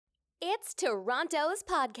It's Toronto's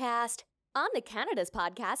podcast on the Canada's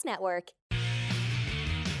Podcast Network.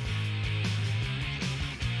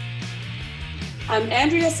 I'm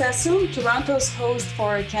Andrea Sassoon, Toronto's host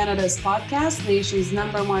for Canada's Podcast, nation's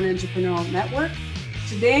 #1 entrepreneurial network.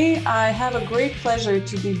 Today, I have a great pleasure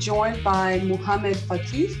to be joined by Mohamed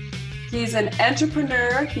Fakih. He's an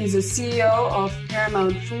entrepreneur. He's a CEO of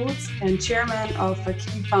Paramount Foods and chairman of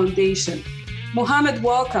Fakih Foundation. Mohamed,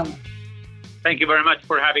 welcome. Thank you very much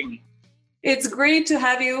for having me. It's great to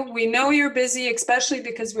have you. We know you're busy, especially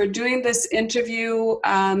because we're doing this interview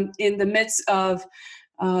in the midst of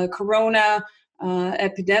Corona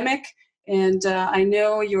epidemic. And I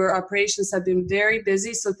know your operations have been very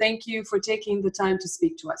busy. So thank you for taking the time to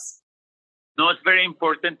speak to us. No, it's very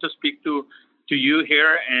important to speak to you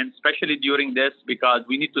here, and especially during this, because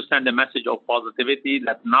we need to send a message of positivity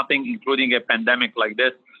that nothing, including a pandemic like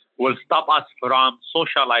this, will stop us from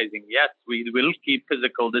socializing. Yes, we will keep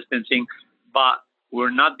physical distancing, but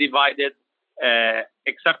we're not divided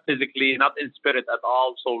except physically, not in spirit at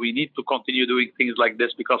all. So we need to continue doing things like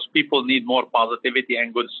this because people need more positivity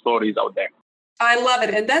and good stories out there. I love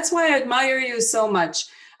it. And that's why I admire you so much.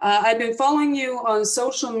 I've been following you on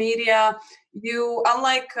social media. You,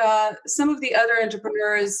 unlike some of the other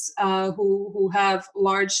entrepreneurs who have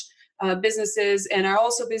large businesses and are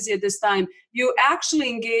also busy at this time, you actually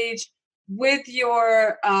engage with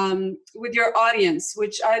your audience,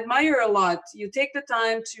 which I admire a lot. You take the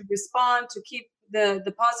time to respond, to keep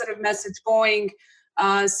the positive message going.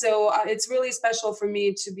 So it's really special for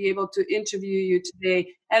me to be able to interview you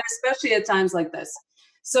today, and especially at times like this.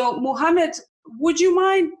 So Mohamed, would you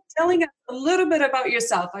mind telling us a little bit about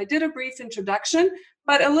yourself? I did a brief introduction,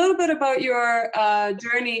 but a little bit about your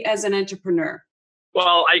journey as an entrepreneur.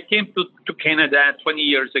 Well, I came to Canada 20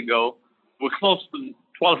 years ago with close to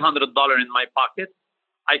 $1,200 in my pocket.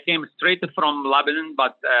 I came straight from Lebanon,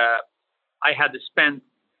 but I had spent,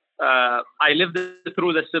 I lived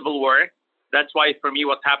through the Civil War. That's why for me,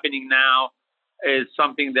 what's happening now is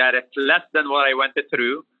something that is less than what I went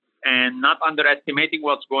through, and not underestimating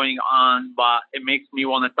what's going on, but it makes me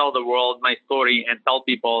want to tell the world my story and tell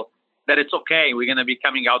people that it's okay. We're going to be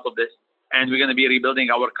coming out of this, and we're going to be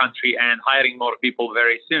rebuilding our country and hiring more people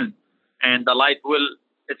very soon. And the light will,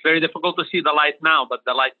 it's very difficult to see the light now, but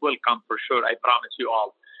the light will come for sure. I promise you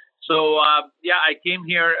all. So, I came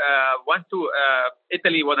here, went to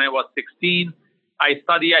Italy when I was 16. I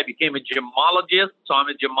became a gemologist. So I'm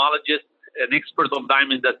a gemologist, an expert of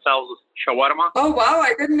diamonds that sells shawarma. Oh, wow.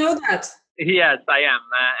 I didn't know that. Yes, I am.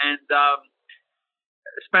 And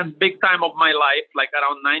spent big time of my life, like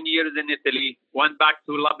around 9 years in Italy. Went back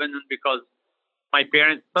to Lebanon because my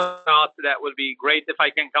parents thought that would be great if I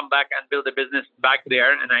can come back and build a business back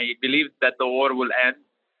there. And I believed that the war will end,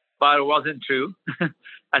 but it wasn't true.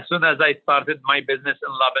 As soon as I started my business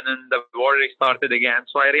in Lebanon, the war restarted again.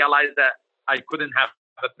 So I realized that I couldn't have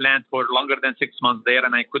a plan for longer than 6 months there,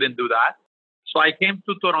 and I couldn't do that. So I came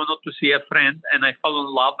to Toronto to see a friend, and I fell in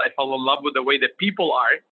love. I fell in love with the way that people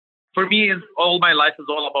are. For me, all my life is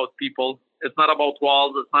all about people. It's not about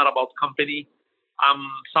walls. It's not about company. I'm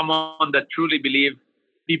someone that truly believes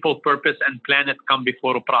people, purpose, and planet come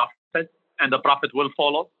before a profit, and the profit will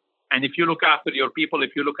follow. And if you look after your people,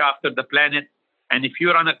 if you look after the planet, and if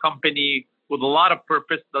you run a company with a lot of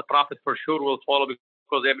purpose, the profit for sure will follow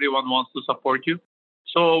because everyone wants to support you.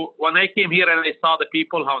 So when I came here and I saw the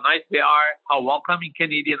people, how nice they are, how welcoming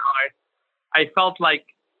Canadians are, I felt like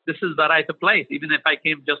this is the right place, even if I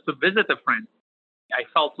came just to visit a friend. I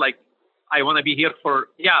felt like I want to be here for,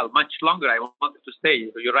 much longer. I wanted to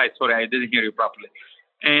stay. You're right. Sorry, I didn't hear you properly.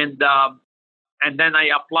 And then I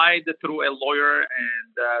applied through a lawyer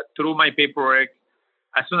and through my paperwork.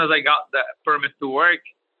 As soon as I got the permit to work,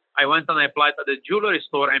 I went and I applied at the jewelry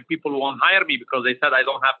store, and people won't hire me because they said I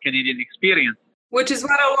don't have Canadian experience. Which is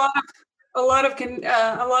what a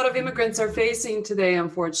lot of immigrants are facing today,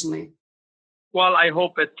 unfortunately. Well, I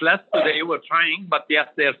hope it's less today. We're trying, but yes,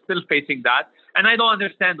 they're still facing that. And I don't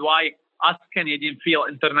understand why us Canadians feel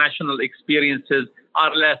international experiences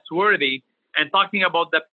are less worthy. And talking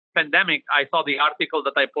about the pandemic, I saw the article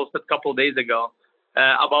that I posted a couple of days ago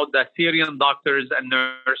about the Syrian doctors and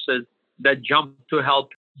nurses that jumped to help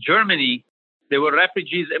Germany. They were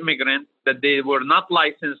refugees, immigrants, that they were not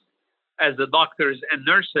licensed as the doctors and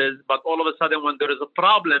nurses, but all of a sudden when there is a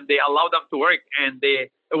problem, they allow them to work, and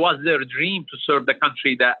it was their dream to serve the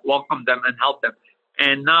country that welcomed them and helped them.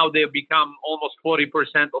 And now they've become almost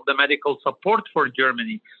 40% of the medical support for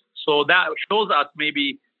Germany. So that shows us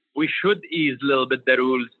maybe we should ease a little bit the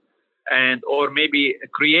rules, or maybe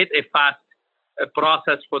create a fast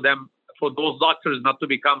process for them, for those doctors not to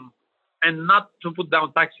become, and not to put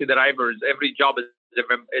down taxi drivers. Every job is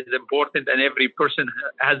is important, and every person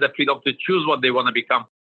has the freedom to choose what they want to become.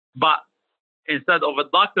 But instead of a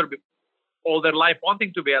doctor all their life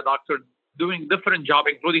wanting to be a doctor, doing different job,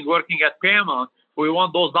 including working at Paramount, we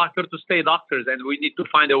want those doctors to stay doctors, and we need to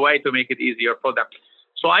find a way to make it easier for them.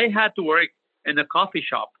 So I had to work in a coffee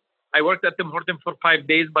shop. I worked at Tim Hortons for 5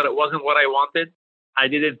 days, but it wasn't what I wanted. I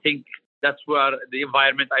didn't think that's where the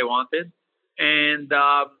environment I wanted. And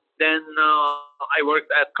then I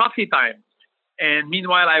worked at Coffee Time. And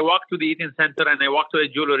meanwhile, I walked to the Eaton Center and I walked to a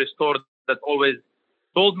jewelry store that always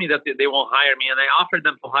told me that they won't hire me. And I offered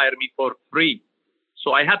them to hire me for free.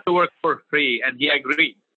 So I had to work for free, and he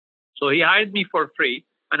agreed. So he hired me for free,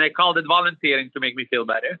 and I called it volunteering to make me feel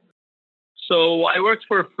better. So I worked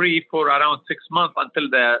for free for around 6 months until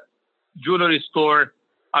the jewelry store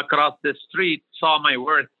across the street saw my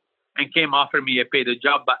worth and came offer me a paid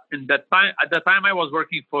job. But at the time I was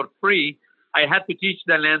working for free, I had to teach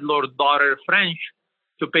the landlord's daughter French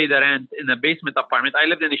to pay the rent in a basement apartment. I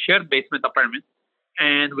lived in a shared basement apartment,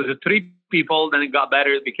 and with the 3 people, then it got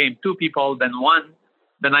better. It became 2 people, then 1.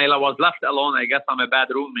 Then I was left alone. I guess I'm a bad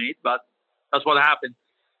roommate, but that's what happened.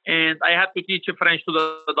 And I had to teach French to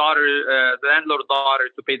the landlord's daughter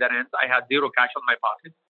to pay the rent. I had 0 cash on my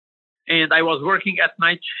pocket. And I was working at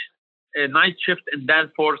night shift in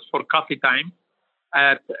Danforth for Coffee Time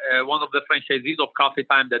at one of the franchisees of Coffee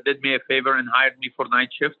Time that did me a favor and hired me for night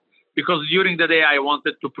shift, because during the day I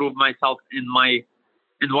wanted to prove myself in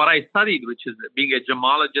what I studied, which is being a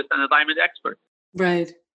gemologist and a diamond expert.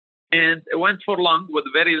 Right. And it went for long with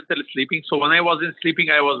very little sleeping. So when I wasn't sleeping,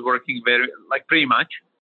 I was working pretty much,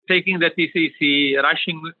 taking the TCC,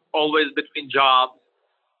 rushing always between jobs,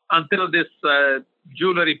 until this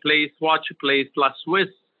jewelry place, watch place, La Swiss,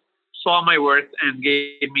 saw my worth and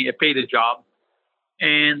gave me a paid job,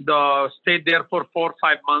 and stayed there for 4 or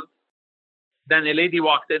 5 months. Then a lady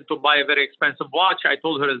walked in to buy a very expensive watch. I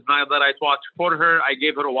told her it's not the right watch for her. I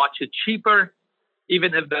gave her a watch cheaper,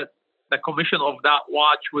 even if the commission of that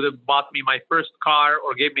watch would have bought me my first car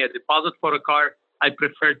or gave me a deposit for a car. I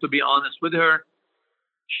preferred to be honest with her.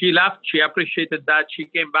 She left. She appreciated that. She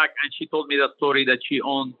came back and she told me the story that she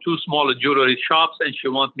owned 2 small jewelry shops and she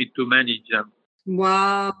wanted me to manage them.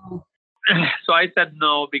 Wow. So I said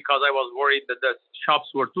no, because I was worried that the shops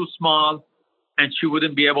were too small and she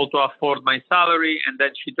wouldn't be able to afford my salary. And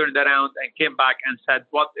then she turned around and came back and said,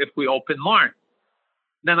 what if we open more?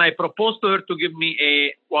 Then I proposed to her to give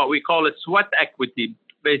me what we call a sweat equity,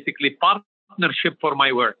 basically partnership for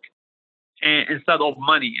my work, instead of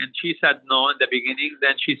money. And she said no in the beginning.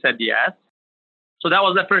 Then she said yes. So that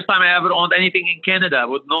was the first time I ever owned anything in Canada.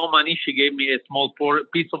 With no money, she gave me a small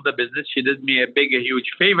piece of the business. She did me a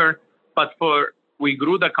huge favor. But we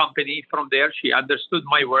grew the company from there. She understood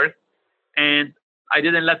my worth. And I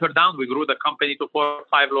didn't let her down. We grew the company to 4 or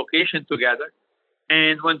 5 locations together.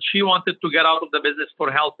 And when she wanted to get out of the business for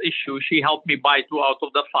health issues, she helped me buy 2 out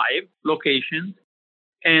of the 5 locations.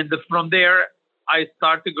 And from there, I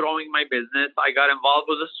started growing my business. I got involved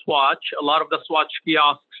with the Swatch. A lot of the Swatch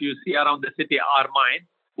kiosks you see around the city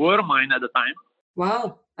were mine at the time.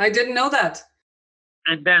 Wow. I didn't know that.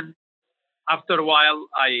 And then after a while,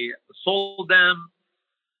 I sold them,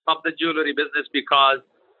 stopped the jewelry business, because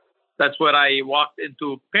that's where I walked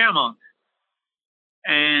into Paramount.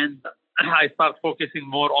 And I started focusing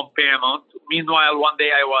more on Paramount. Meanwhile, one day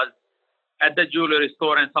I was at the jewelry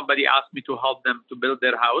store and somebody asked me to help them to build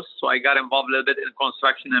their house. So I got involved a little bit in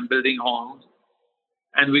construction and building homes.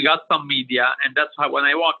 And we got some media. And that's how, when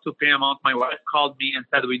I walked to Paramount, my wife called me and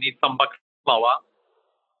said, we need some baklava.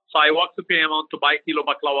 So I walked to Paramount to buy kilo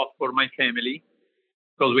baklava for my family,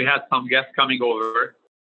 because we had some guests coming over.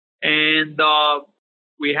 And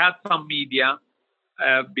we had some media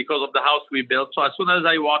because of the house we built. So as soon as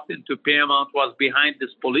I walked into Paramount, was behind this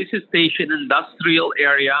police station industrial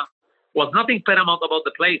area. Was nothing Paramount about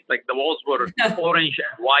the place. Like the walls were orange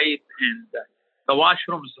and white, and the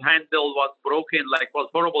washroom's handle was broken. Like, was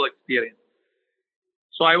horrible experience.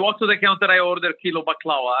 So I walked to the counter. I ordered kilo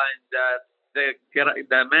baklava, and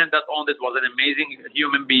the man that owned it was an amazing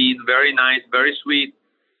human being, very nice, very sweet.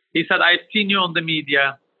 He said, I've seen you on the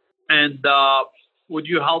media, and would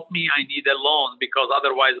you help me? I need a loan, because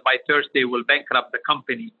otherwise by Thursday we'll bankrupt the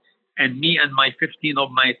company. And me and 16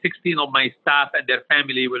 of my staff and their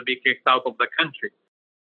family will be kicked out of the country.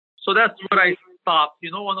 So that's where I stopped. You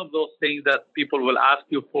know, one of those things that people will ask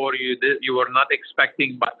you for, you were not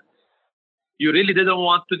expecting, but you really didn't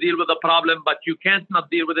want to deal with the problem, but you can't not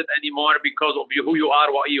deal with it anymore because of who you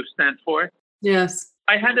are, what you stand for. Yes.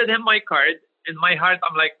 I handed him my card. In my heart,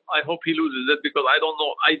 I'm like, I hope he loses it, because I don't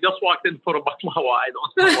know. I just walked in for a baklava. I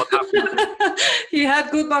don't know what happened. He had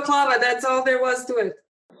good baklava. That's all there was to it.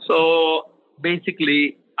 So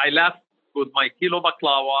basically, I left with my kilo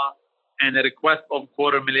baklava and a request of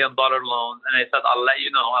 $250,000 loan. And I said, I'll let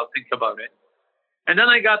you know. I'll think about it. And then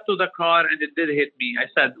I got to the car and it did hit me. I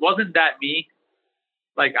said, wasn't that me?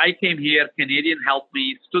 Like, I came here, Canadian helped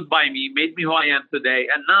me, stood by me, made me who I am today.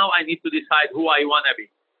 And now I need to decide who I want to be.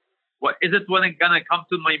 What is it when it's going to come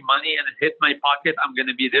to my money and hit my pocket? I'm going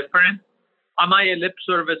to be different. Am I a lip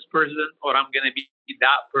service person, or I'm going to be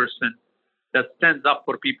that person that stands up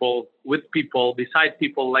for people, with people, beside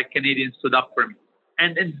people like Canadians stood up for me?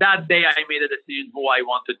 And in that day, I made a decision who I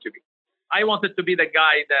wanted to be. I wanted to be the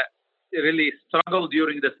guy that really struggled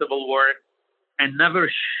during the Civil War and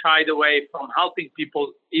never shied away from helping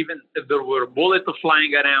people, even if there were bullets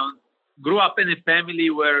flying around. Grew up in a family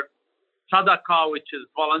where sadaqah, which is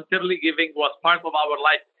voluntarily giving, was part of our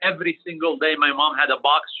life. Every single day, my mom had a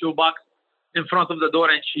shoebox in front of the door,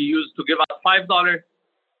 and she used to give us $5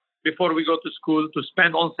 before we go to school to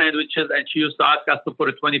spend on sandwiches, and she used to ask us to put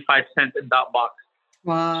a 25 cents in that box.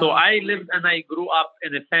 Wow. So I lived and I grew up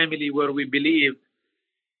in a family where we believed,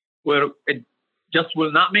 where it just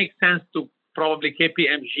will not make sense to probably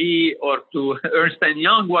KPMG or to Ernst &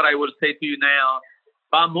 Young, what I will say to you now,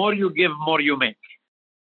 but more you give, more you make.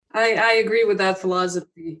 I agree with that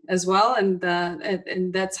philosophy as well. And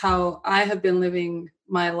that's how I have been living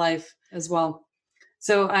my life as well.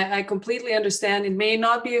 So I completely understand. It may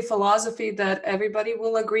not be a philosophy that everybody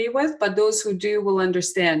will agree with, but those who do will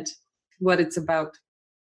understand what it's about.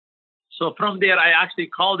 So from there, I actually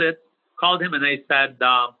called him and I said,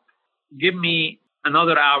 give me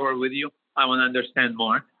another hour with you. I want to understand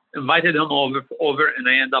more. Invited him over and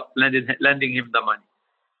I ended up lending him the money.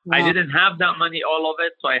 Wow. I didn't have that money, all of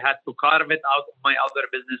it, so I had to carve it out of my other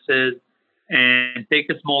businesses and take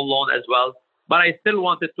a small loan as well. But I still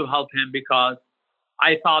wanted to help him because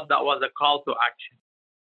I thought that was a call to action.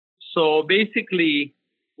 So basically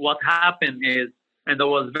what happened is, and that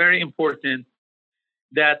was very important,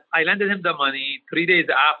 that I lended him the money. 3 days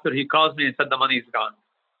after, he calls me and said the money is gone.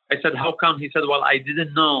 I said, how come? He said, well, I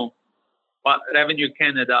didn't know what Revenue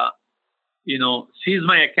Canada, seized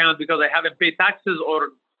my account because I haven't paid taxes or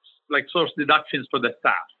like source deductions for the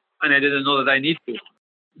staff. And I didn't know that I need to.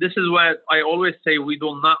 This is why I always say we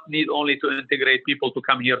do not need only to integrate people to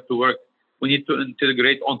come here to work. We need to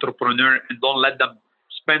integrate entrepreneurs and don't let them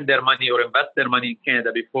spend their money or invest their money in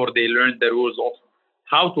Canada before they learn the rules of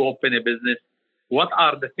how to open a business. What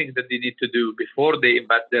are the things that they need to do before they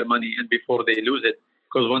invest their money and before they lose it?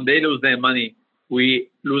 Because when they lose their money, we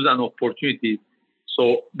lose an opportunity.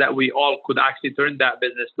 So that we all could actually turn that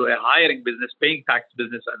business to a hiring business, paying tax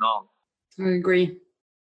business and all. I agree.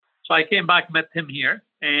 So I came back, met him here,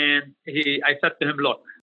 and I said to him, look,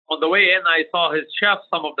 on the way in, I saw his chefs,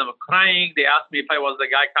 some of them are crying. They asked me if I was the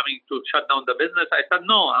guy coming to shut down the business. I said,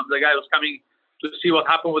 no, I'm the guy who's coming to see what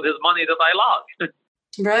happened with his money that I lost.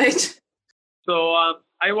 Right. So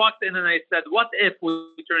I walked in and I said, what if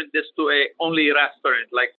we turn this to a only restaurant?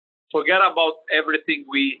 Like, forget about everything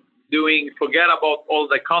we doing, forget about all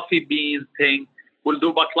the coffee beans thing. We'll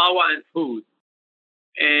do baklava and food.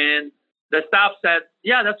 And the staff said,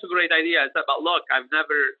 yeah, that's a great idea. I said, but look, I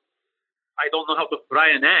don't know how to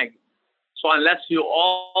fry an egg. So unless you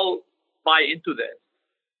all buy into this,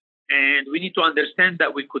 and we need to understand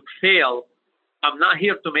that we could fail. I'm not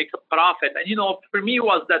here to make a profit. And, for me, it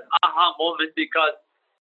was that aha moment because,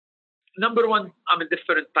 number one, I'm a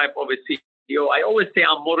different type of a CEO. I always say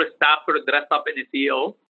I'm more a staffer dressed up in a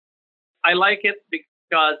CEO. I like it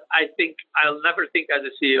because I think I'll never think as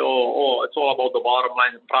a CEO, it's all about the bottom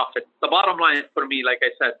line and profit. The bottom line for me, like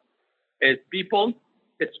I said, is people,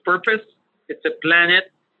 it's purpose, it's a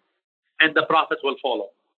planet, and the profit will follow.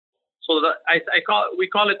 So we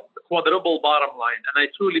call it quadruple bottom line, and I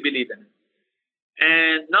truly believe in it.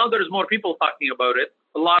 And now there's more people talking about it.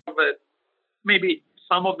 A lot of it, maybe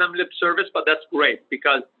some of them lip service, but that's great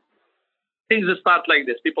because things start like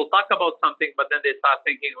this. People talk about something, but then they start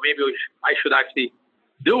thinking, maybe I should actually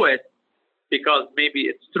do it because maybe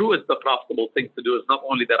it's true. It's the profitable thing to do. It's not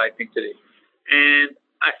only the right thing to do. And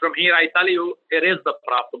from here, I tell you, it is the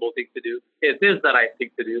profitable thing to do. It is the right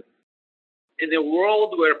thing to do. In a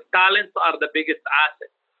world where talents are the biggest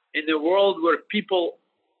asset, in a world where people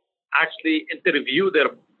actually interview their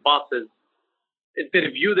bosses,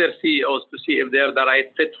 interview their CEOs to see if they're the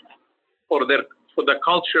right fit for the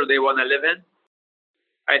culture they want to live in,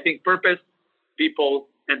 I think purpose, people,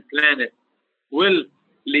 and planet will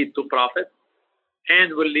lead to profit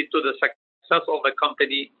and will lead to the success of a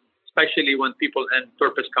company, especially when people and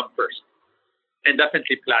purpose come first, and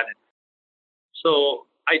definitely planet. So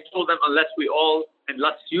I told them, unless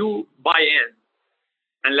you buy in,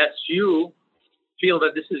 unless you feel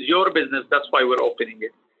that this is your business, that's why we're opening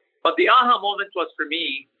it. But the aha moment was for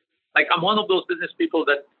me, like I'm one of those business people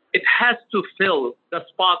that it has to fill the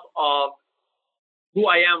spot of who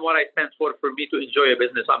I am, what I stand for me to enjoy a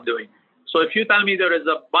business I'm doing. So if you tell me there is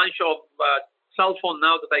a bunch of cell phone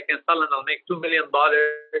now that I can sell and I'll make $2 million,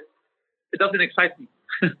 it doesn't excite me.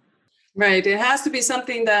 Right. It has to be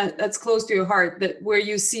something that's close to your heart, that where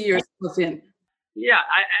you see yourself in. Yeah,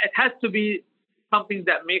 it has to be something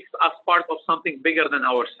that makes us part of something bigger than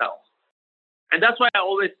ourselves. And that's why I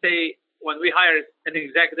always say, when we hire an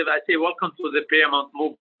executive, I say, welcome to the Paramount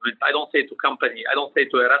movement. I don't say to company. I don't say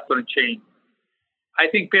to a restaurant chain. I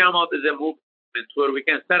think Paramount is a movement where we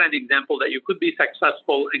can set an example that you could be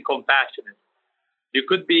successful and compassionate. You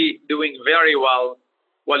could be doing very well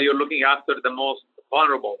while you're looking after the most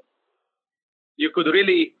vulnerable. You could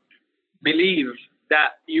really believe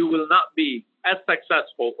that you will not be as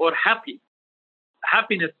successful or happy.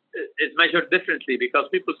 Happiness is measured differently because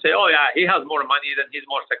people say, oh yeah, he has more money, then he's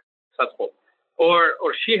more successful. Or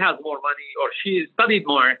she has more money, or she studied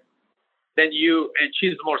more than you and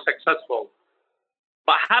she's more successful.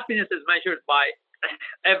 But happiness is measured by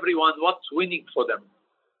everyone, what's winning for them.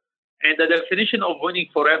 And the definition of winning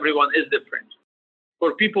for everyone is different.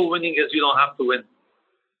 For people, winning is you don't have to win.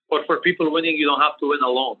 Or for people, winning, you don't have to win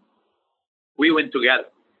alone. We win together.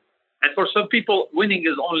 And for some people, winning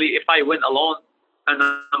is only if I win alone and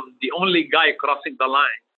I'm the only guy crossing the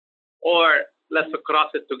line, or let's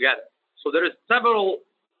cross it together. So there is several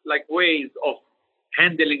ways of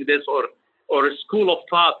handling this or a school of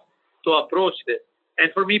thought to approach this.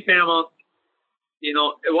 And for me, Paramount, it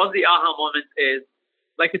was the aha moment is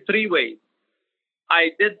like 3 ways.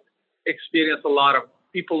 I did experience a lot of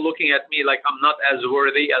people looking at me like I'm not as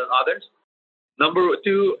worthy as others. Number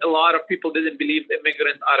 2, a lot of people didn't believe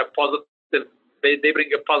immigrants are a positive, they bring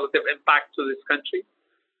a positive impact to this country.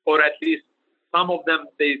 Or at least some of them,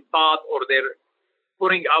 they thought, or they're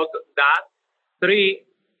putting out that. 3,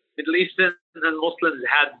 Middle Eastern and Muslims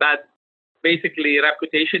had bad, basically,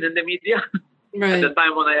 reputation in the media at the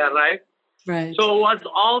time when I arrived. Right. So it was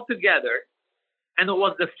all together. And it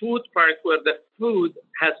was the food part where the food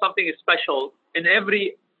has something special in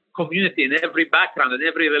every community, in every background, in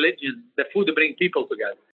every religion. The food brings people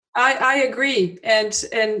together. I agree.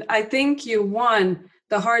 And I think you won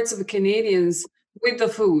the hearts of the Canadians with the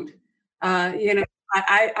food.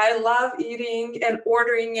 I love eating and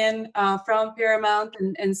ordering in from Paramount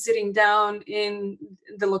and sitting down in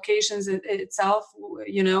the locations itself,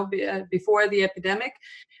 before the epidemic.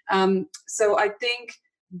 So I think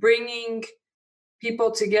bringing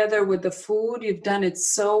people together with the food, you've done it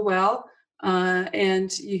so well.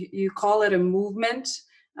 And you call it a movement.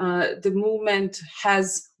 The movement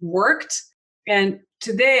has worked. And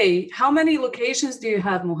today, how many locations do you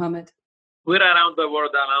have, Mohammed? We're around the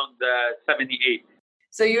world, around 78.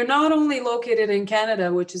 So you're not only located in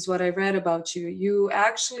Canada, which is what I read about you, you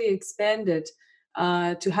actually expanded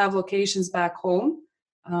to have locations back home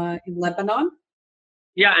in Lebanon.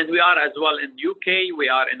 Yeah, and we are as well in UK. We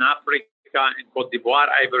are in Africa, in Cote d'Ivoire,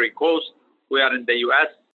 Ivory Coast. We are in the US.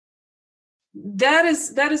 That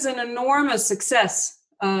is an enormous success.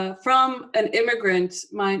 From an immigrant,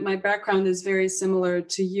 my background is very similar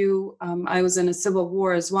to you. I was in a civil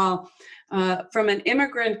war as well. From an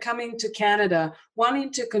immigrant coming to Canada,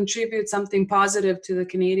 wanting to contribute something positive to the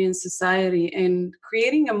Canadian society and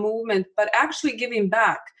creating a movement, but actually giving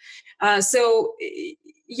back. So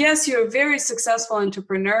yes, you're a very successful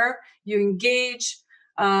entrepreneur. You engage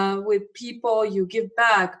with people, you give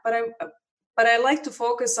back, but I like to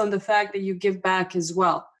focus on the fact that you give back as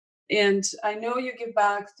well. And I know you give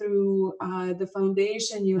back through the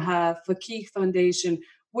foundation you have, Fakih Foundation.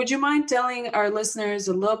 Would you mind telling our listeners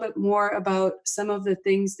a little bit more about some of the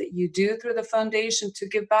things that you do through the foundation to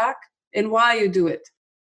give back and why you do it?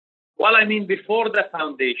 Well, before the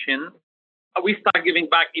foundation, we started giving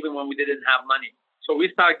back even when we didn't have money. So we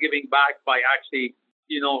started giving back by actually,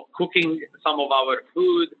 cooking some of our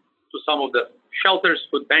food to some of the shelters,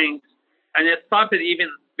 food banks. And it started even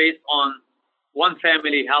based on one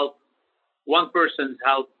family help, one person's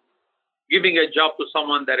help, giving a job to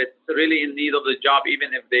someone that is really in need of the job,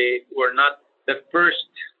 even if they were not the first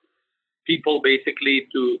people basically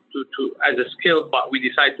to as a skill, but we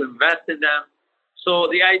decide to invest in them. So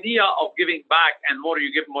the idea of giving back and more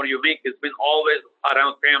you give, more you make has been always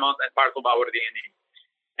around Paramount and part of our DNA.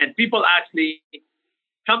 And people actually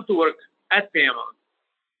come to work at Paramount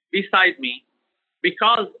beside me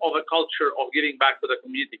because of a culture of giving back to the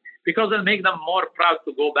community, because it makes them more proud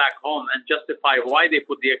to go back home and justify why they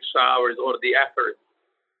put the extra hours or the effort.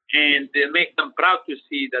 And they make them proud to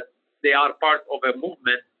see that they are part of a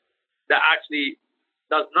movement that actually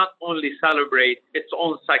does not only celebrate its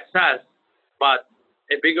own success, but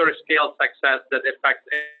a bigger scale success that affects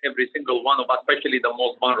every single one of us, especially the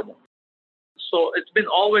most vulnerable. So it's been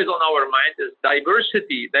always on our mind is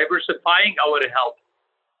diversity, diversifying our health.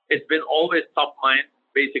 It's been always top mind.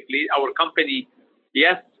 Basically, our company,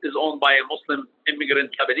 yes, is owned by a Muslim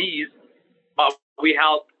immigrant Lebanese, but we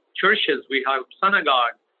help churches, we help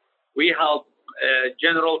synagogue, we help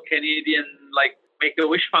general Canadian, like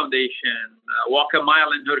Make-A-Wish Foundation, Walk a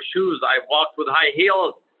Mile in Her Shoes. I've walked with high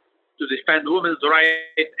heels to defend women's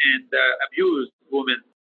rights and abused women.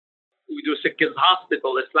 We do Sikki's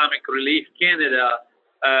Hospital, Islamic Relief Canada,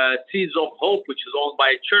 Seeds of Hope, which is owned by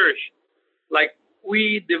a church. Like,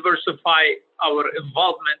 we diversify our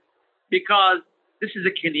involvement because this is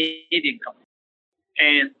a Canadian company.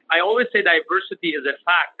 And I always say diversity is a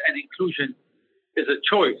fact and inclusion is a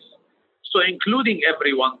choice. So including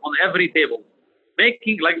everyone on every table,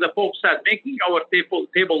 making, like the Pope said, making our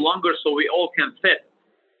table longer so we all can fit,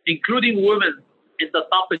 including women in the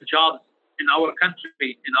top jobs in our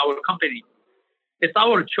country, in our company. It's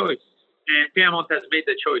our choice. And Paramount has made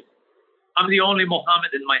the choice. I'm the only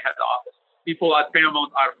Mohammed in my head office. People at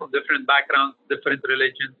Paramount are from different backgrounds, different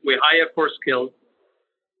religions. We hire for skills.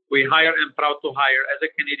 We hire and proud to hire as a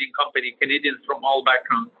Canadian company, Canadians from all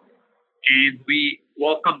backgrounds. And we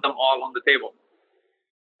welcome them all on the table.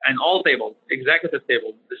 And all tables, executive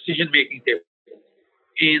table, decision-making table.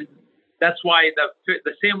 And that's why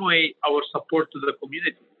the same way our support to the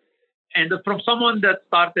community. And from someone that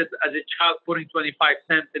started as a child putting 25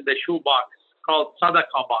 cents in the shoebox called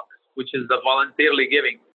Sadaqah box, which is the voluntarily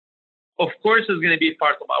giving. Of course, it's going to be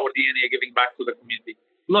part of our DNA giving back to the community.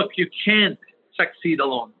 Look, you can't succeed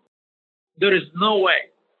alone. There is no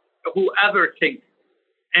way. Whoever thinks,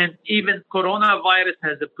 and even coronavirus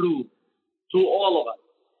has proved to all of us,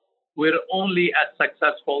 we're only as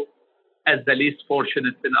successful as the least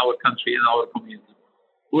fortunate in our country, in our community.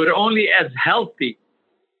 We're only as healthy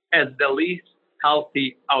as the least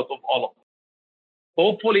healthy out of all of them.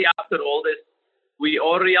 Hopefully, after all this, we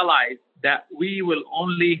all realize that we will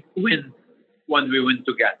only win when we win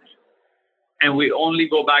together. And we only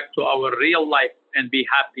go back to our real life and be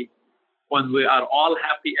happy when we are all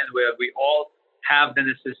happy and where we all have the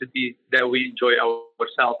necessity that we enjoy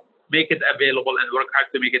ourselves. Make it available and work hard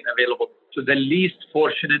to make it available to the least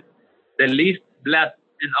fortunate, the least blessed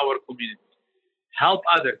in our community. Help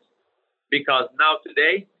others, because now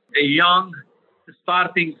today, a young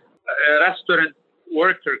starting restaurant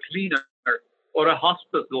worker, cleaner, or a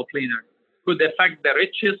hospital cleaner could affect the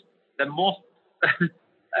richest, the most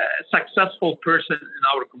successful person in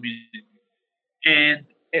our community. And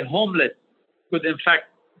a homeless could affect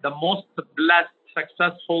the most blessed,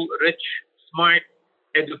 successful, rich, smart,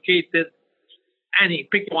 educated,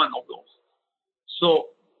 pick one of those. So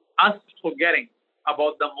us forgetting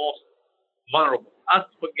about the most vulnerable, us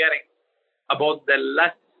forgetting about the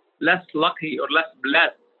less lucky or less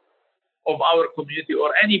blessed of our community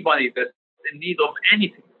or anybody that's in need of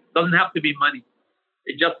anything. Doesn't have to be money.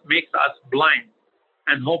 It just makes us blind.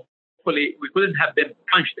 And hopefully we couldn't have been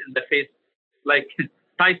punched in the face. Like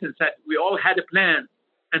Tyson said, we all had a plan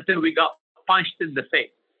until we got punched in the face.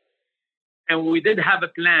 And we did have a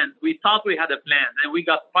plan. We thought we had a plan and we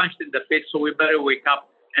got punched in the face. So we better wake up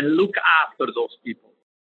and look after those people.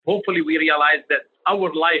 Hopefully we realize that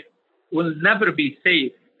our life will never be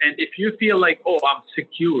safe. And if you feel like, oh, I'm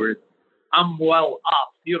secured, I'm well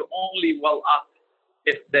off, you're only well off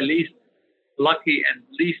if the least lucky and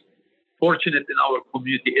least fortunate in our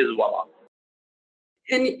community is well off.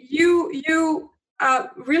 And you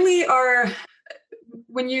really are,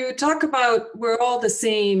 when you talk about we're all the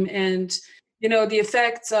same and, the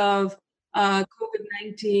effects of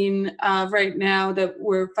COVID-19 right now that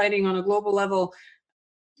we're fighting on a global level,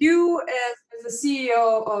 you as the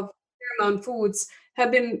CEO of Paramount Foods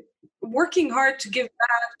have been working hard to give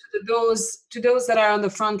back to those that are on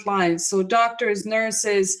the front lines. So doctors,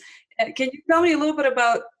 nurses. Can you tell me a little bit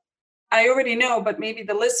about, I already know, but maybe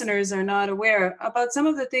the listeners are not aware, about some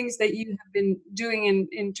of the things that you have been doing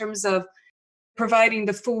in terms of providing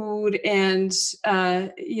the food and,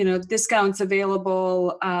 discounts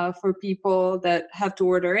available for people that have to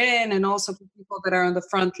order in and also for people that are on the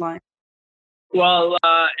front line? Well,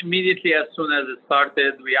 immediately as soon as it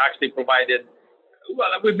started, we actually provided,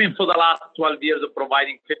 we've been for the last 12 years of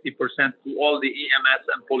providing 50% to all the EMS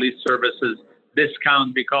and police services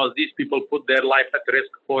discount because these people put their life at risk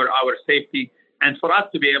for our safety and for us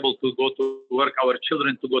to be able to go to work, our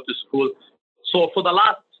children to go to school. So for the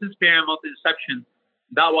last, since Paramount inception,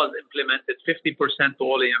 that was implemented 50% to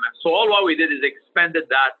all EMS. So all what we did is expanded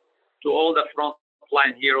that to all the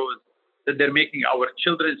frontline heroes that they're making our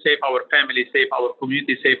children safe, our family safe, our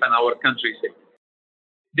community safe, and our country safe.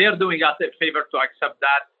 they're doing us a favor to accept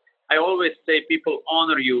that. I always say people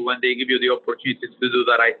honor you when they give you the opportunity to do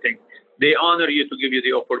the right thing. They honor you to give you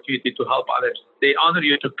the opportunity to help others. They honor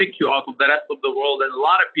you to pick you out of the rest of the world. And a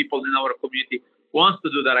lot of people in our community wants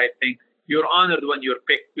to do the right thing. You're honored when you're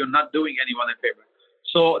picked. You're not doing anyone a favor.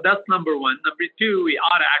 So that's number one. Number two,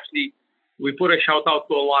 we put a shout out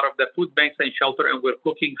to a lot of the food banks and shelter, and we're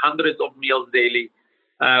cooking hundreds of meals daily.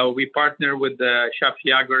 We partner with Chef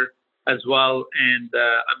Yager as well, and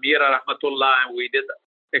Amira Rahmatullah, and we did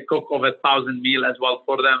a cook of 1,000 meal as well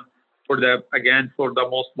for them, for the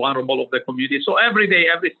most vulnerable of the community. So every day,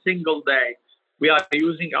 every single day, we are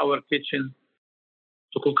using our kitchen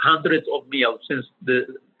to cook hundreds of meals since the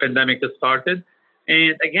pandemic has started.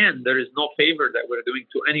 And again, there is no favor that we're doing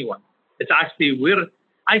to anyone. It's actually,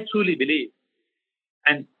 I truly believe,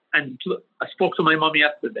 and I spoke to my mom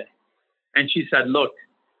yesterday, and she said, look,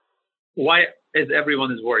 why is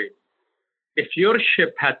everyone is worried? If your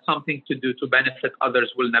ship had something to do to benefit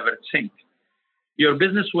others, will never sink. Your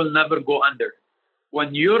business will never go under.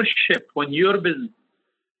 When your business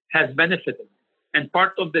has benefited, and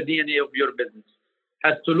part of the DNA of your business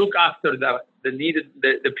has to look after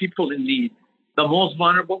the people in need, the most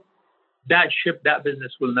vulnerable, that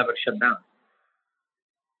business will never shut down.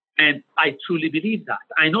 And I truly believe that.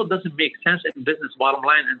 I know it doesn't make sense in business bottom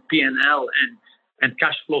line and P&L and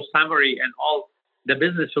cash flow summary and all the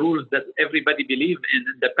business rules that everybody believes in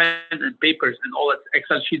the pen and papers and all that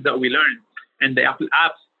Excel sheets that we learn and the Apple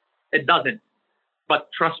apps. It doesn't. But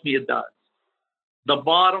trust me, it does. The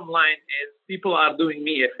bottom line is people are doing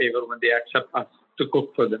me a favor when they accept us to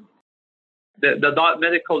cook for them. The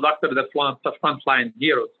medical doctor, the frontline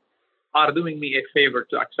heroes, are doing me a favor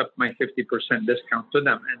to accept my 50% discount to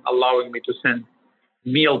them and allowing me to send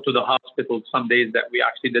meal to the hospital some days that we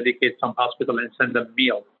actually dedicate some hospital and send them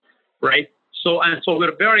meal, right? So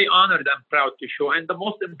we're very honored and proud to show. And the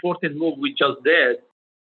most important move we just did,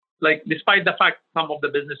 like despite the fact some of the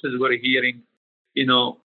businesses were hearing,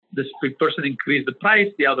 this person increased the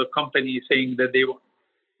price, the other company saying that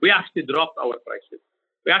we actually dropped our prices.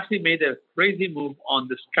 We actually made a crazy move on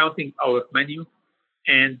discounting our menu,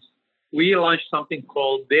 and we launched something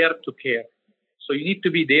called Dare to Care. So you need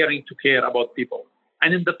to be daring to care about people.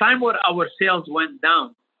 And in the time where our sales went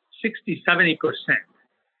down 60, 70%,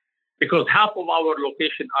 because half of our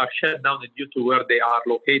locations are shut down due to where they are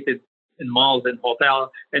located in malls and hotels,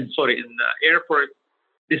 in airports.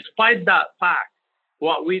 Despite that fact,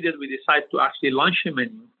 what we did, we decided to actually launch a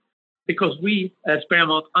menu because we, as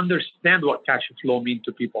Paramount, understand what cash flow means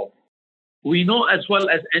to people. We know as well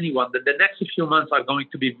as anyone that the next few months are going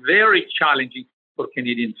to be very challenging for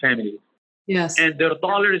Canadian families. Yes. And their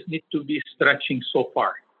dollars need to be stretching so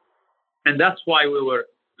far. And that's why we were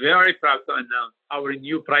very proud to announce our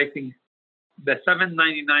new pricing. The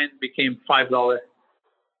 $7.99 became $5,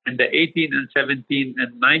 and the $18 and $17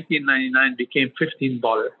 and $19.99 became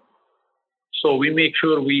 $15. So we make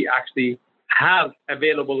sure we actually have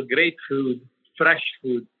available great food, fresh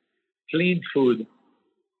food, clean food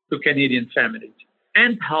to Canadian families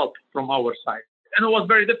and help from our side. And it was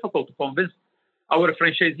very difficult to convince our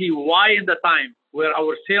franchisee why in the time where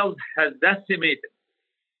our sales has decimated,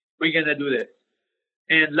 we're going to do this.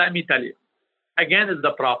 And let me tell you, again, it's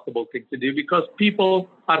the profitable thing to do because people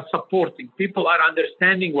are supporting, people are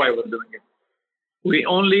understanding why we're doing it. We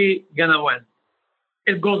only going to win.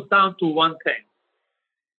 It goes down to one thing.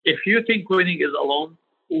 If you think winning is alone,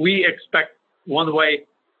 we expect one way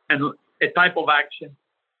and a type of action.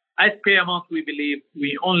 At Paramount, we believe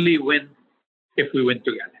we only win if we win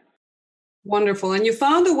together. Wonderful. And you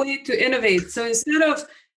found a way to innovate. So instead of,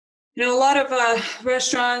 a lot of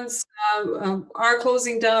restaurants are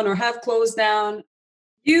closing down or have closed down,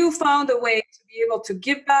 you found a way to be able to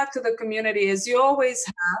give back to the community as you always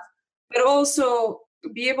have, but also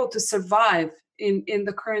be able to survive in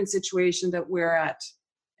the current situation that we're at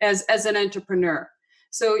as an entrepreneur.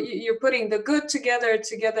 So you're putting the good together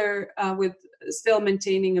with still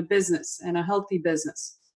maintaining a business and a healthy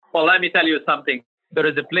business. Well, let me tell you something. There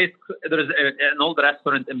is an old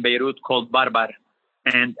restaurant in Beirut called Barbar,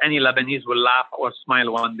 and any Lebanese will laugh or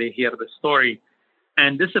smile when they hear the story.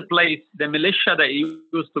 And this is a place, the militia that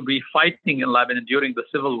used to be fighting in Lebanon during the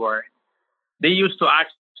Civil War, they used to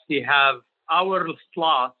actually have our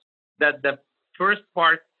slots that the first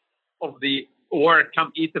part of the war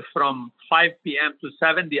come either from 5 p.m. to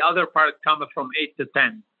 7, the other part come from 8 to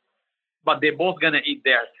 10. But they're both going to eat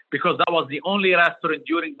there because that was the only restaurant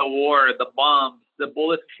during the war, the bombs, the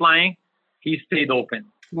bullets flying, he stayed open.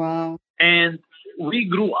 Wow. And we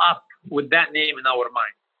grew up with that name in our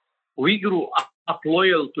mind. We grew up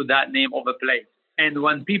loyal to that name of a place. And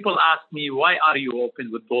when people ask me, why are you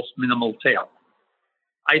open with those minimal sales?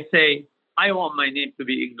 I say, I want my name to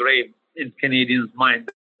be engraved in Canadians' mind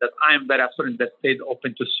that I am the restaurant that stayed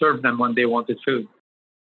open to serve them when they wanted food.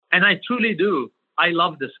 And I truly do. I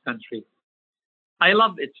love this country. I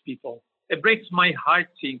love its people. It breaks my heart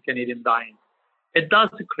seeing Canadians dying. It does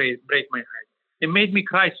break my heart. It made me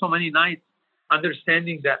cry so many nights,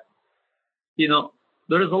 understanding that,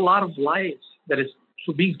 there is a lot of lives that is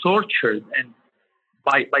being tortured and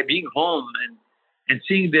by being home and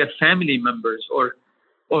seeing their family members or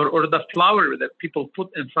the flower that people put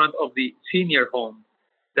in front of the senior home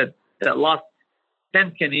that lost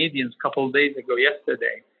 10 Canadians a couple of days ago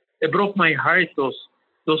yesterday. It broke my heart,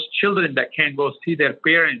 those children that can't go see their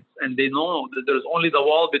parents, and they know that there's only the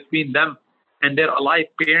wall between them and their alive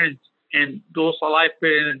parents, and those alive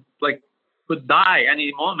parents could die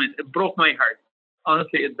any moment. It broke my heart.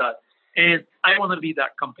 Honestly, it does. And I want to be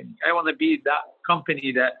that company. I want to be that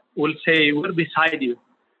company that will say, we're beside you.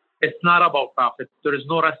 It's not about profit. There is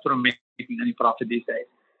no restaurant making any profit these days.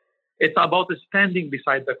 It's about standing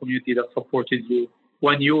beside the community that supported you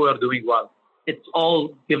when you were doing well. It's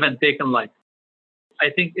all give and take in life. I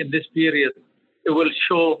think in this period, it will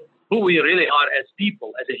show who we really are as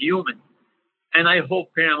people, as a human. And I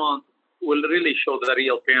hope Paramount will really show the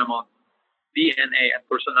real Paramount DNA and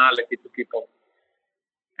personality to people.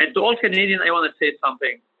 And to all Canadians, I want to say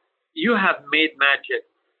something. You have made magic.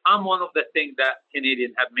 I'm one of the things that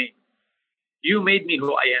Canadians have made. You made me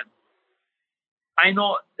who I am. I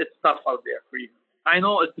know it's tough out there for you. I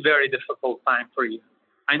know it's a very difficult time for you.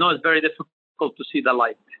 I know it's very difficult to see the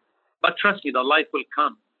light. But trust me, the light will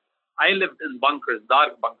come. I lived in bunkers,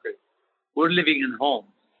 dark bunkers. We're living in homes.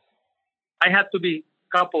 I had to be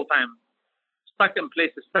a couple times stuck in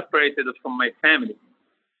places separated from my family.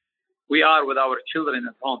 We are with our children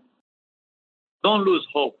at home. Don't lose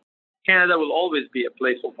hope. Canada will always be a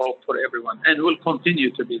place of hope for everyone and will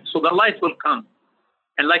continue to be. So the light will come.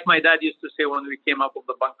 And like my dad used to say when we came out of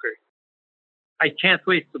the bunker, I can't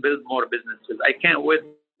wait to build more businesses. I can't wait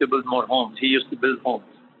to build more homes. He used to build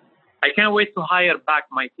homes. I can't wait to hire back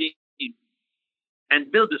my team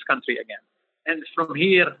and build this country again. And from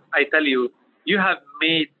here, I tell you, you have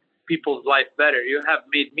made people's life better. You have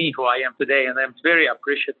made me who I am today, and I'm very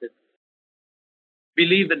appreciative.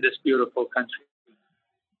 Believe in this beautiful country.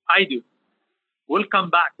 I do. We'll come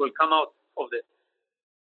back. We'll come out of this.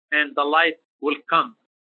 And the light will come.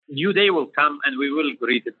 New day will come, and we will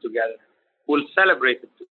greet it together. We'll celebrate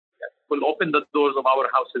it together. We'll open the doors of our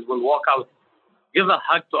houses. We'll walk out. Give a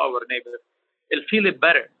hug to our neighbor. We'll feel it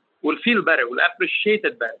better. We'll feel better. We'll appreciate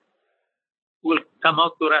it better. We'll come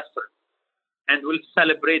out to restaurants. And we'll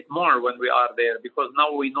celebrate more when we are there because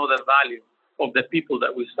now we know the value of the people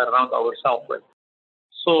that we surround ourselves with.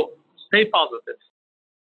 So stay positive.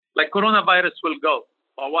 Like coronavirus will go,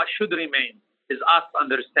 but what should remain is us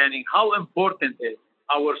understanding how important is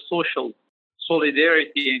our social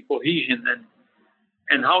solidarity and cohesion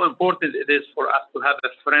and how important it is for us to have a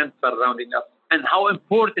friend surrounding us and how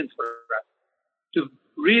important for us to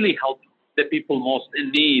really help the people most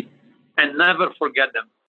in need and never forget them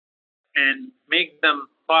and make them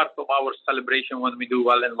part of our celebration when we do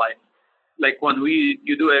well in life. Like when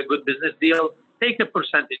you do a good business deal, take a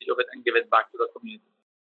percentage of it and give it back to the community.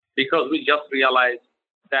 Because we just realized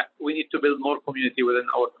that we need to build more community within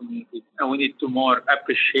our community and we need to more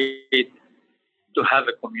appreciate to have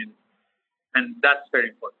a community. And that's very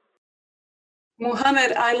important.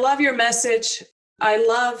 Mohammed, I love your message. I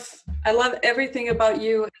love everything about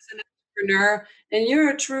you as an entrepreneur. And you're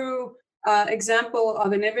a true example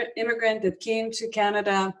of an immigrant that came to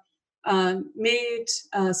Canada, made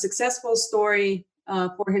a successful story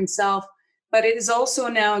for himself, but it is also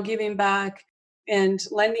now giving back and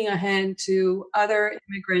lending a hand to other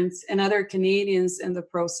immigrants and other Canadians in the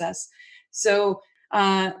process. So,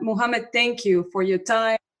 Mohammed, thank you for your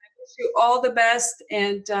time. I wish you all the best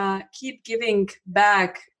and keep giving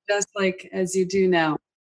back just like as you do now.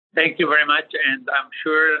 Thank you very much. And I'm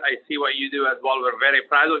sure I see what you do as well. We're very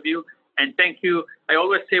proud of you. And thank you. I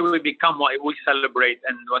always say we become what we celebrate.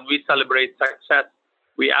 And when we celebrate success,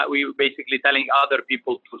 we basically telling other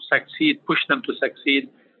people to succeed, push them to succeed.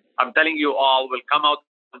 I'm telling you all, we'll come out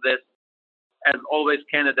of this, as always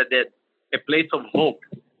Canada did, a place of hope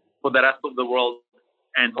for the rest of the world.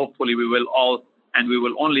 And hopefully we will all, and we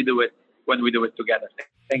will only do it when we do it together.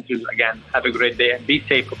 Thank you again. Have a great day and be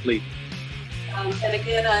safe, please. And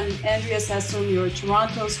again, I'm Andrea Sassoon, your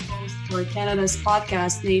Toronto's host for Canada's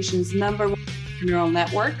Podcast Nation's #1 entrepreneurial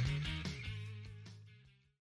network.